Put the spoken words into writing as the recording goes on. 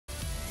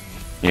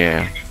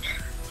Yeah.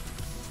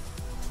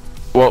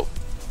 Well,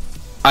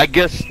 I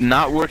guess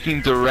not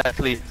working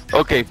directly.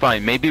 Okay,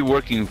 fine. Maybe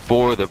working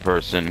for the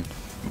person,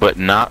 but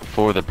not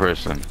for the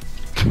person.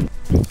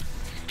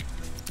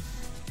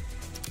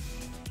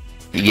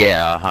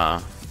 Yeah, huh.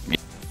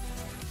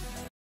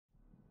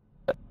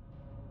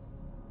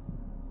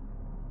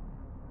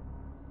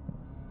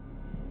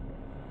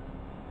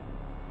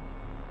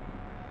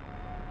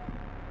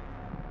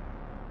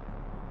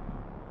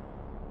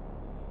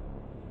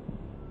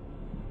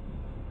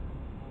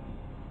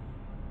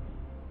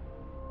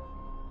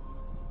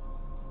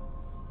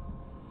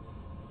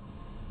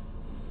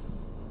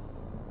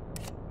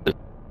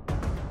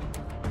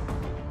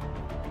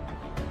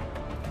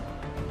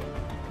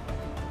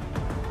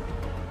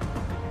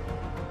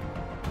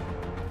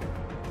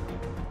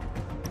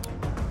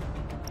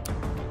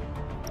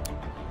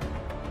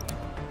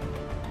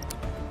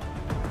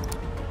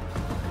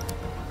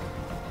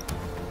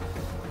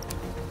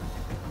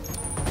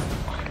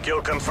 Kill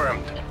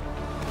confirmed.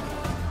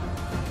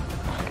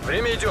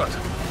 Время идет.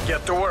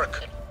 Get to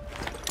work.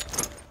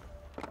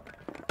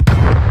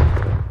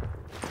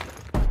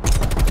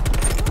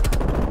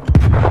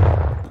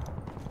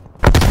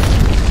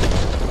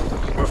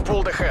 We've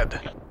pulled ahead.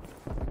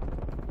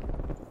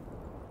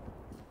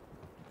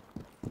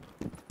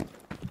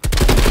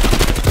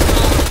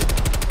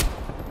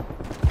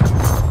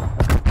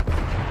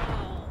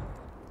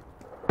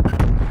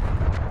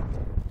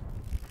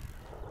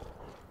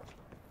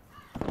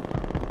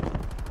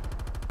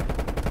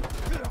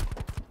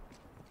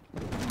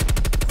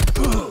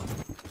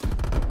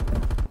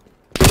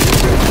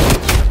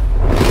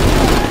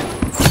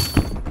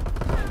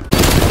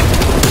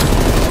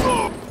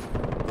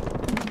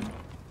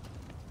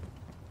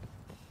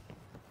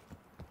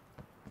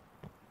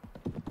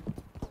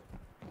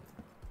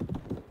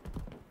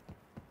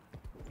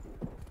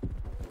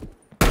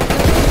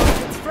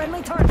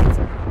 Friendly targets.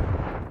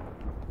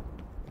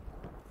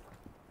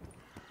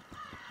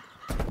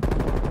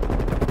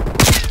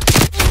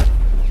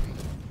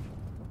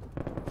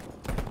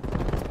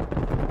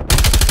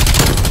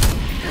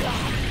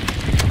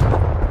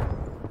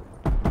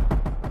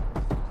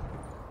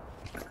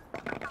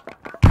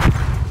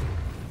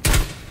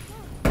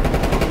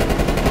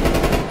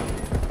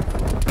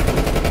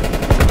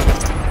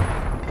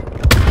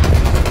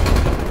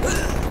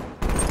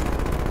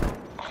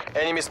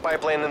 Enemy spy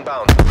plane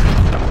inbound.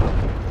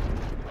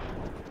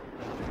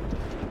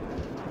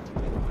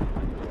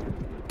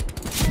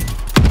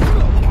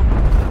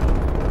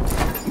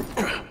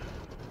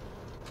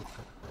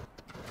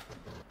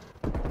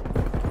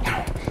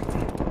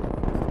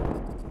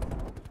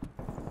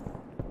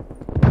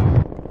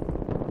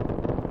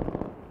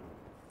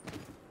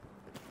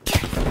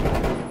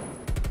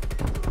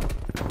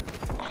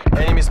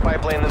 Enemy spy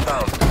plane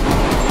inbound.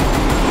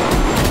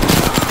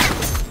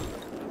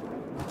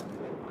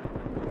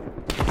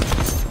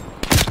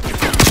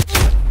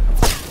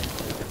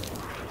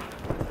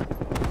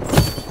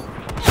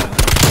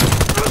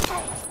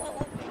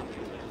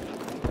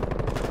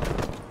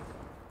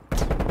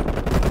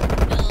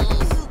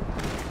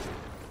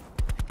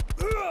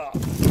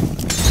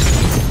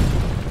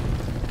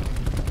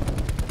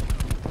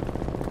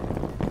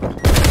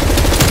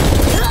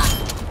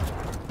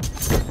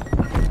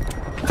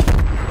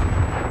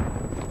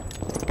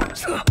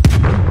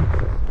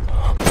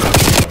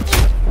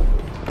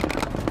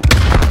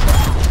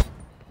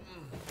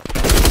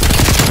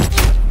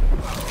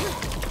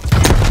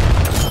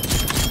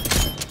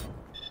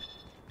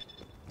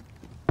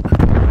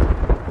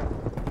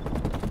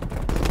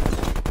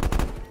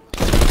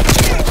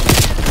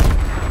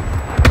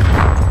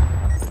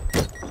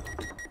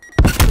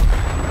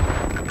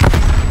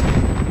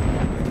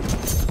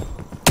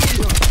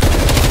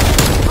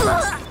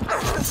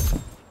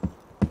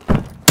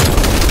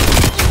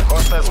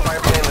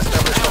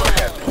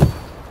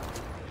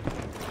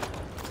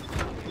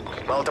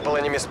 Multiple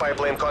enemy spy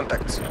plane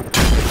contacts.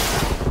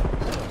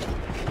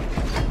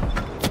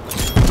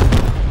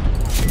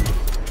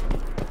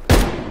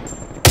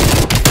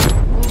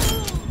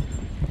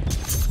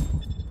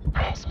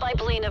 Spy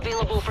plane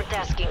available for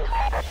tasking.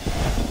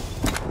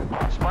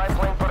 Spy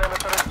plane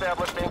perimeter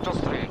established, Angels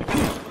 3.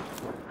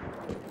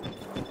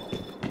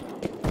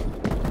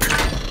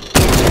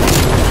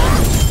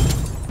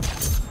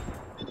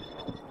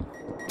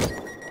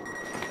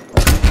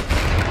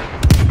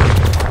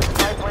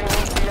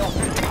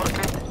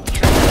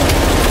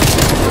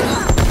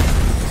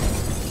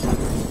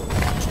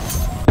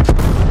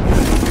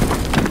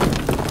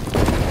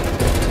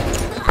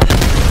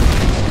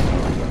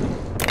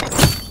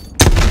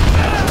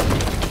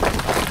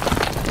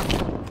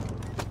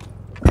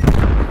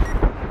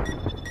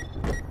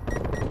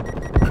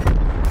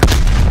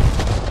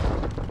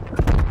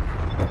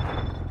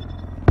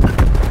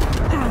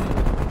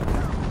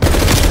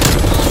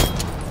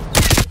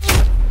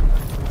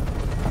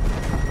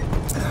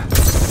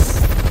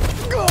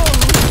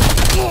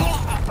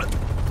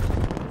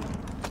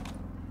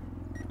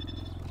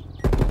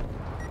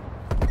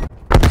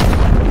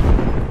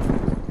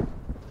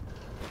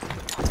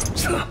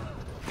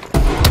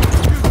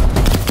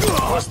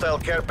 Hostile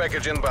care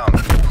package inbound.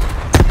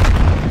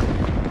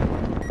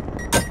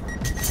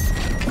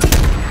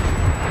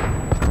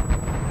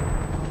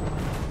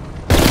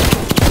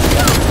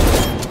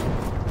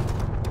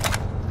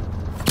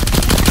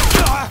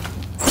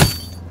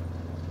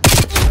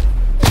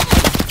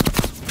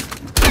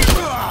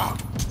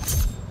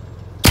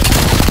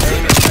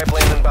 Enemy spy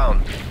plane inbound.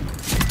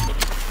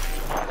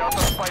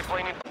 Counter spy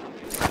plane in.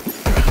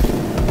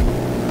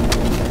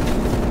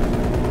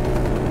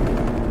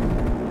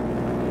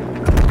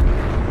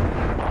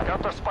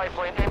 Counter spy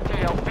plane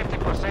MTL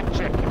 50%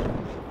 check.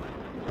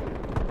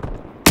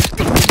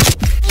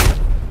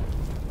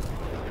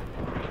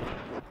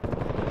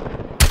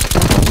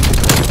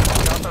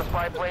 Counter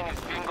spy plane is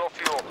bingo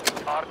fuel.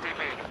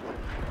 RTV.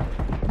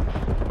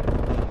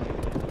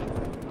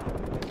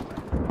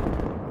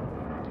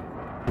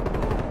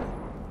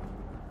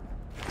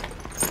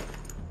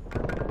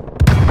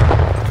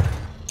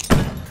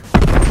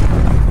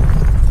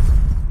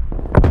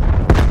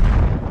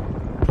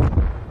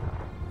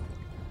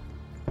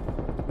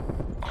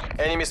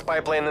 Enemy spy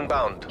plane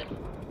inbound.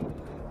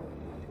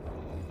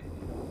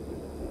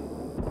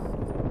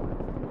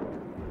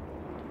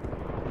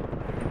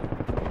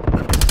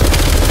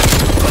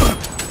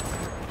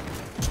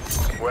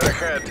 We're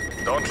ahead.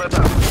 Don't let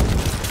up.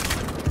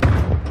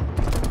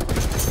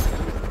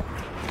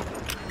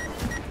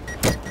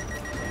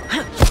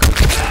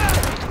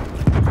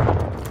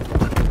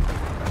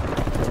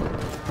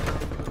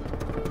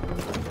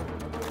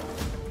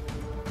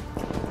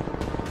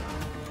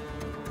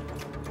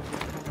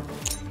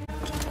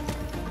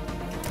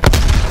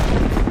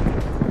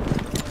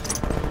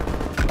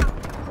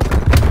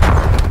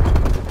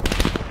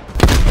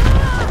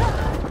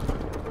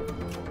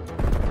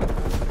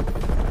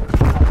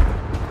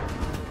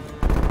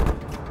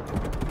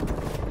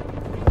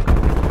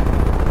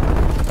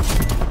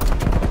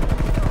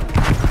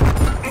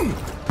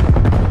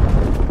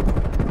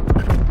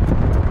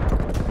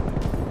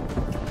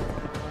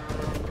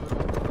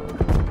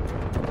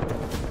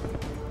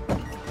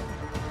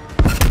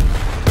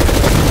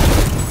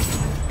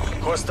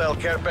 Hostile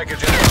care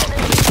package inbound.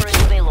 Sensor is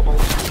available.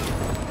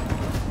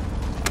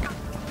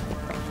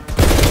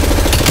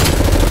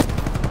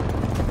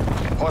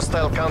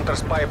 Hostile counter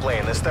spy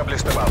plane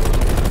established above.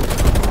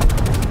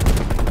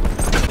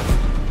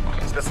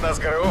 Spetsnaz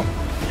ГРУ,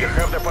 you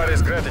have the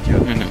party's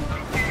gratitude.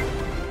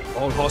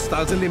 All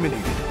hostiles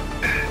eliminated.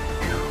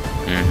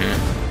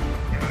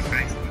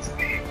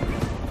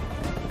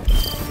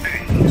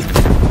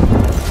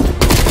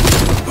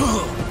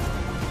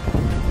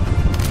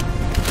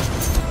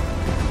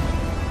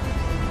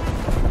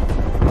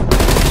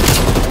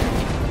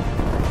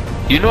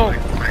 You know,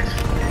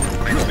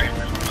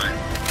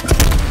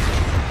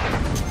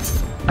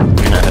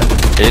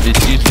 it is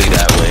usually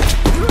that way.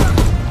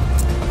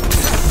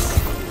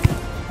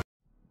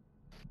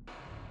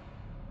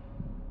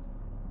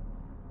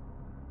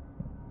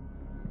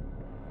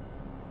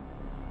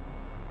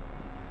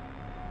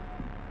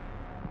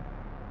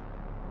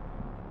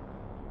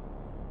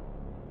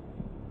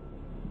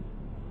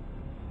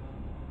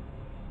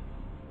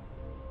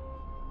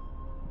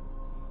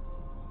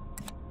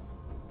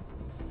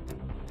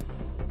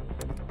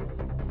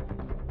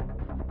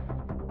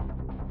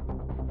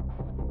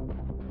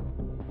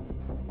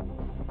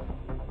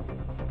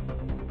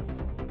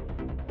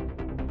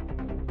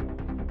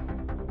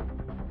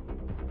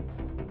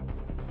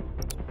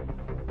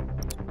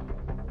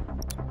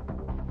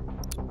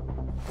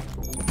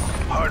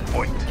 Hard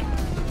point.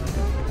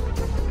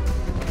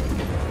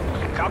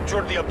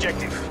 Capture the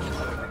objective.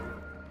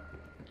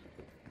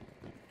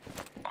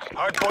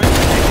 Hard point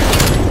protected.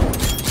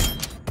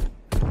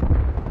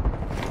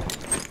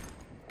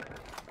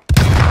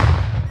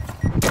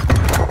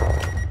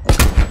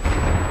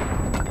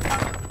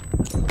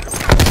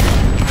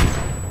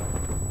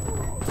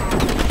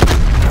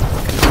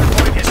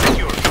 Point is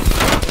secure.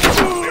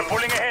 We're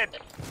pulling ahead.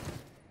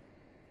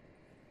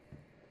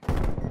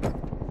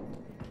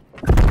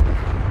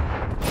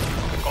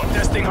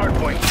 Contesting hard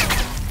point.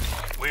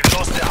 We've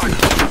lost the hard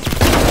point.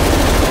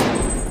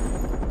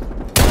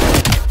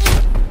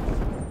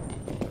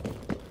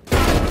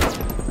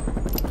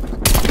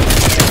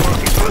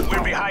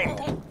 We're behind.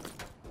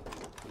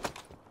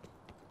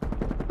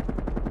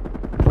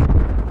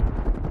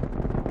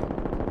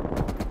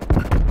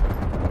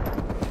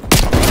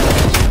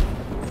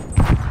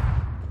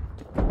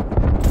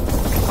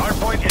 Hard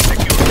point is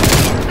secure.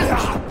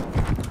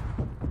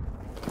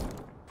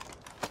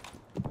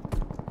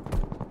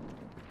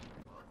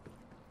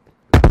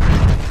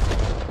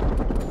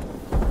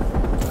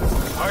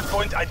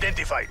 Hardpoint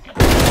identified.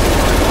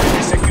 Hardpoint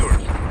is secure.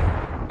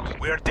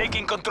 We are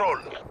taking control.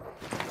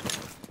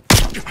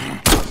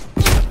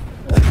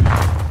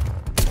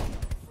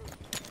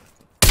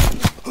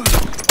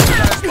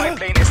 Spy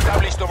plane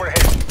established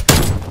overhead.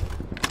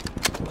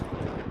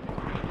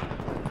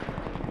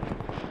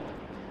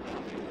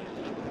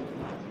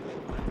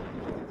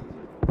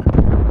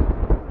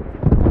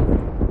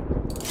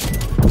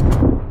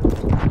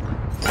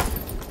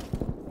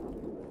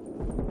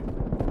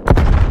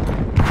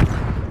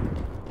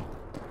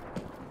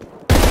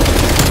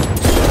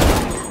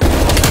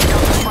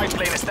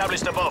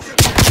 established above.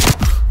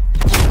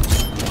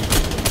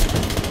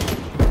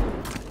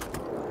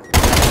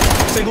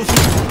 Single shot.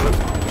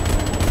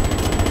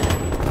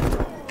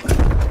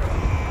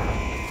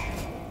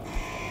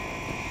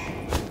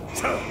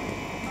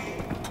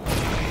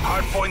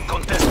 Hardpoint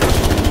contested.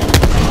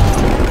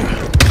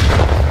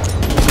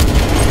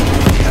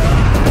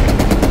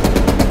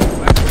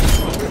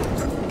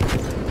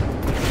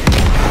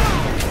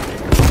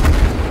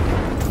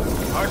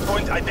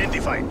 Hardpoint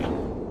identified.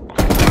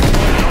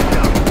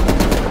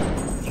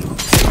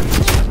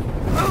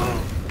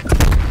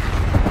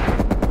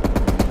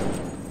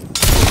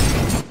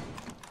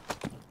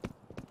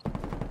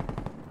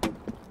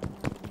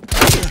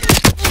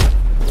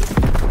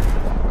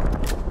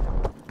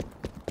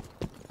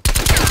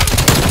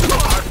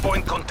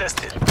 Hardpoint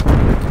contested.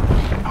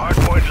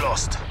 Hardpoint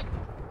lost.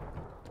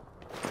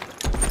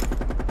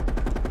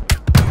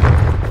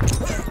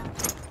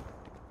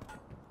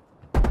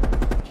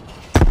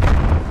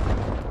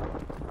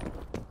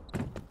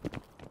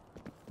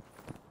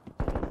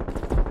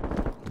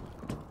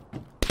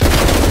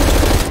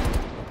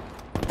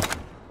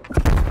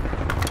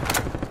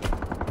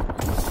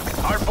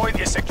 Hardpoint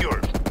is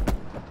secured.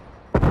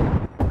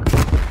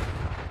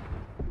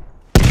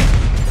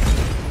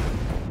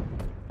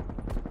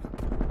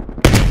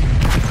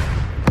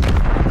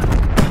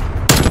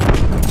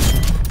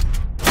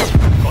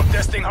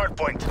 Contesting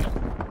hardpoint.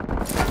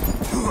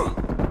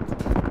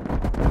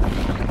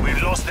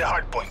 We've lost the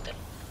hardpoint.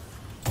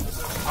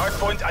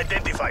 Hardpoint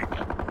identified.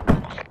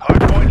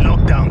 Hardpoint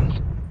locked down.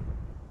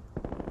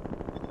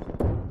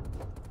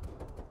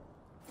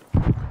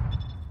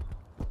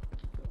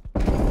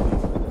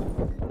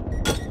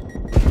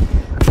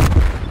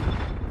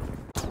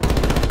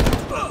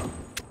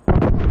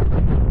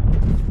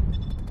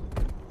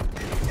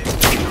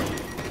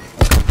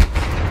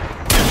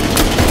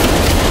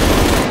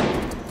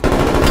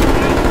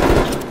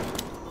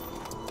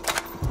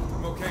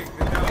 Okay,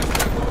 the galley's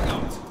not going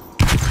out.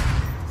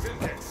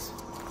 Syntax.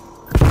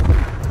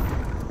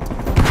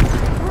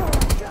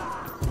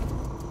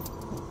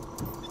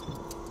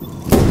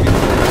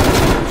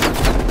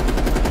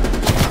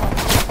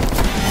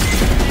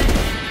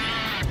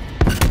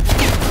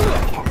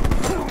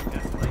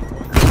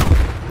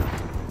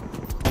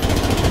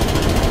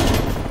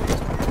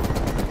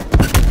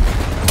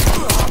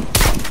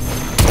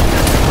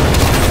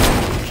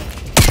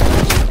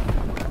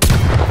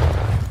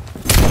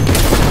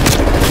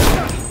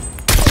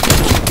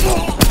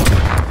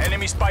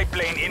 Enemy spy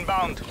plane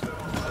inbound.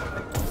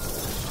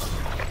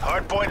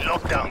 Hardpoint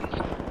locked down.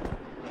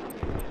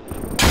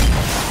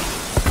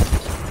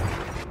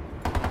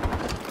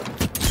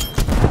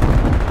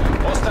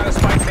 Hostile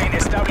spy plane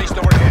established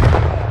overhead.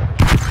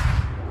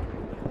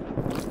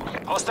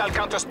 Hostile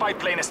counter spy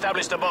plane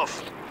established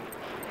above.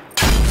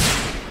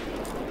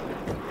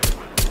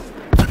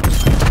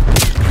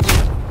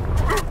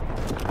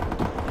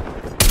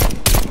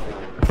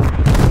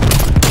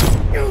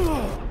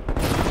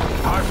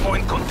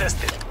 Hardpoint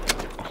contested.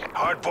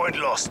 Hardpoint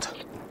lost.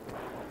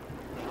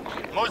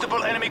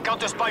 Multiple enemy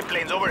counter spy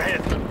planes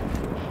overhead.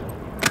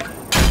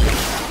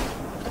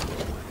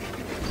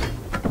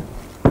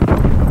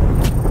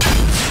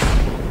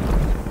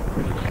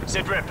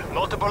 Sitrep,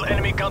 multiple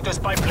enemy counter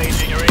spy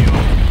planes in your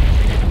AO.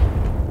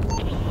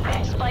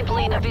 Spy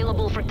plane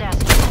available for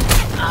tasking.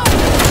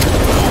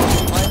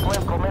 Spy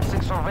plane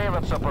commencing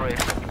surveillance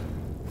operation.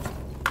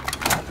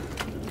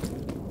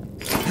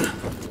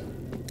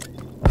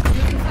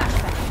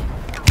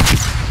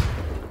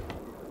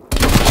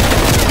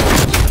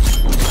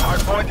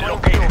 Hardpoint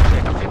located.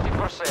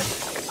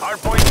 50%.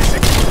 Hardpoint is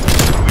secured.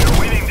 We are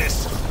winning this.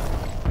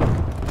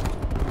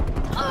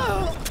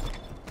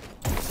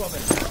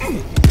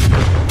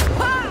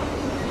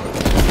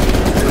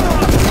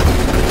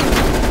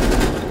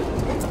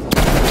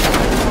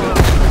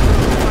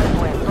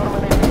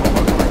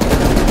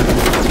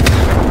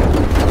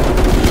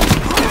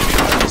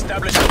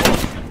 Established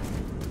above.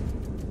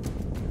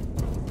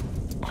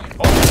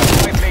 Hostile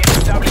spy plane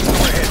established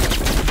overhead.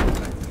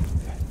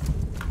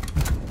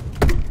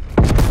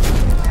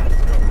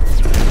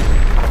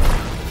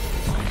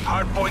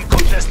 Hardpoint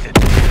contested.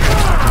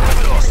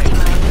 Hardpoint lost.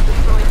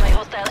 Destroyed by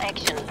hostile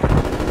action.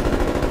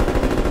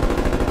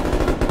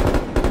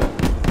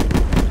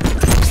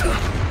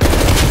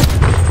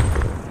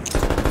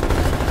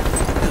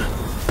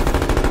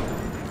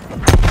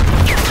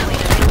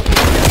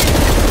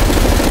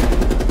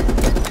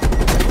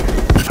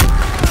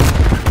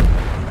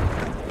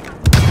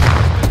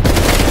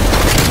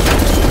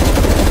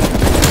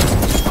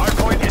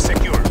 Hardpoint is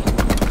secure.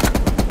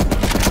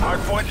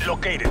 Hardpoint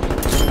located.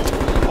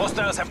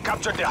 Hostiles have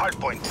captured the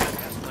hardpoint.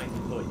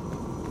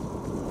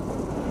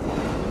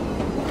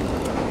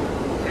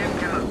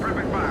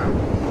 Perfect fire.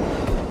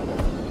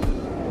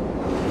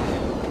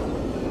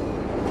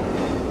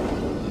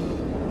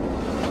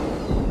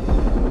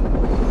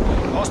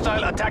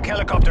 Hostile attack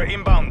helicopter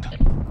inbound.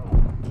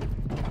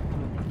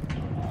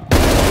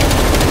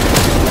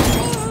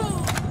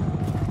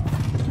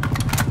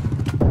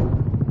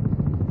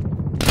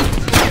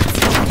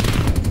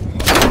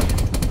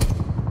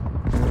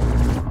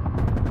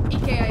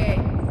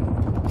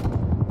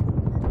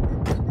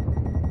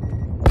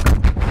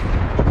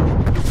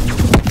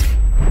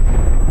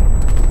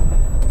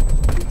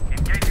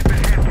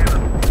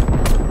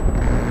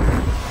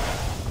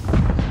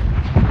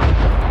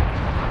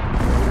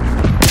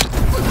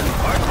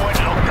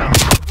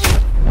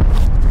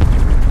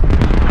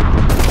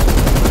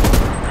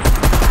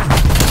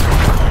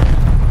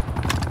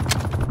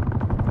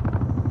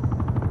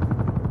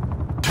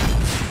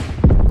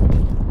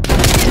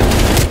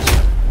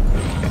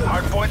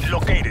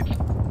 located.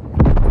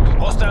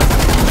 Hostile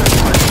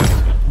diffuser.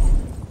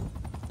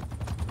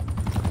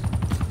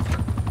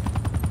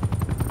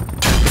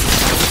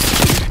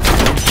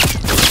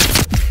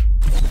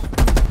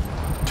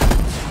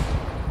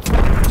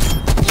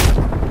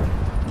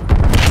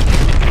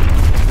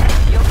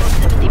 Your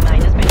proximity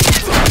mine has been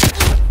destroyed.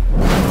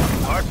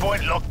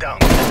 Hardpoint lockdown.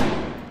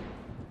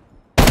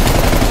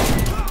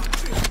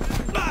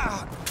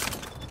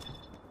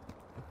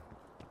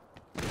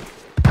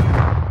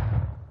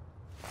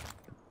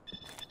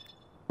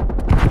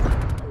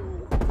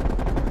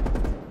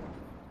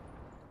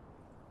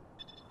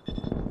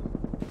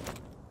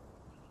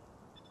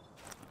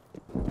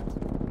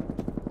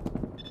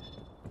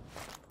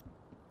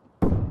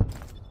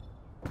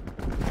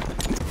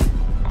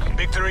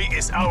 Victory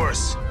is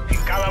ours. En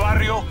cada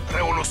barrio,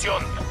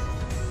 revolución.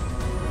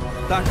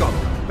 Back up.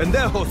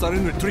 Pendejos are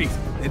in retreat.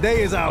 The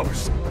day is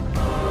ours.